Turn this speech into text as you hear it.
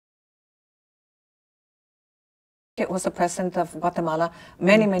it was the president of Guatemala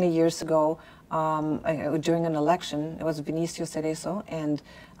many, many years ago during an election. It was Vinicio Cerezo, and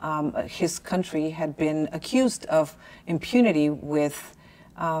his country had been accused of impunity with,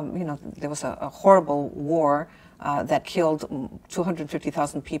 there was a horrible war that killed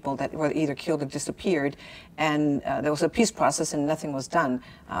 250,000 people that were either killed or disappeared, and there was a peace process and nothing was done.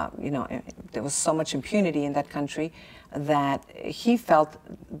 There was so much impunity in that country that he felt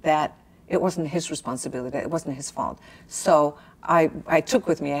that it wasn't his responsibility, it wasn't his fault. So I took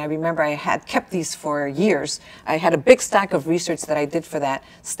with me, and I remember I had kept these for years. I had a big stack of research that I did for that,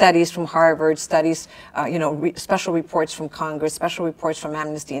 studies from Harvard, studies, special reports from Congress, special reports from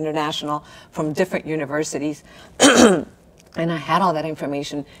Amnesty International, from different universities. And I had all that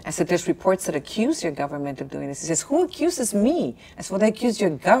information. I said, there's reports that accuse your government of doing this. He says, who accuses me? I said, well, they accuse your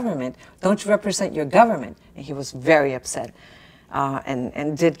government. Don't you represent your government? And he was very upset.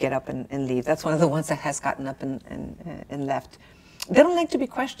 And did get up and leave. That's one of the ones that has gotten up and left. They don't like to be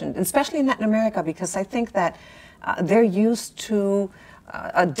questioned, especially in Latin America, because I think that they're used to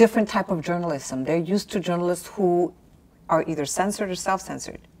a different type of journalism. They're used to journalists who are either censored or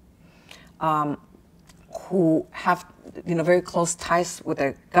self-censored, who have very close ties with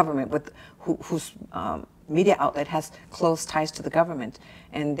their government, whose media outlet has close ties to the government,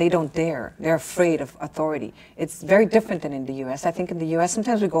 and they don't dare. They're afraid of authority. It's very different than in the U.S. I think in the U.S.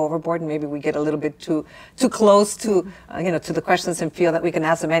 sometimes we go overboard and maybe we get a little bit too close to to the questions and feel that we can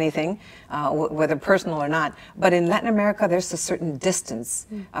ask them anything, whether personal or not. But in Latin America, there's a certain distance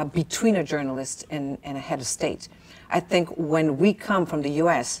between a journalist and a head of state. I think when we come from the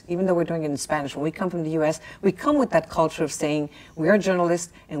U.S., even though we're doing it in Spanish, when we come from the U.S., we come with that culture of saying, we are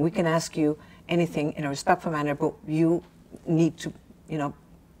journalists and we can ask you anything in a respectful manner, but you need to,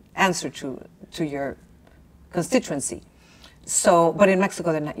 answer to your constituency. So, but in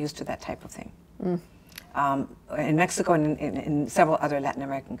Mexico, they're not used to that type of thing. In Mexico and in several other Latin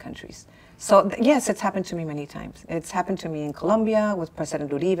American countries. So, yes, it's happened to me many times. It's happened to me in Colombia with President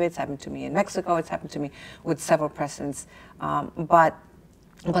Uribe. It's happened to me in Mexico. It's happened to me with several presidents. But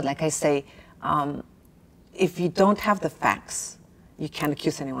like I say, if you don't have the facts, you can't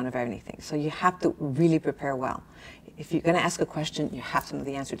accuse anyone of anything. So you have to really prepare well. If you're going to ask a question, you have to know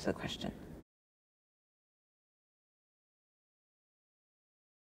the answer to the question.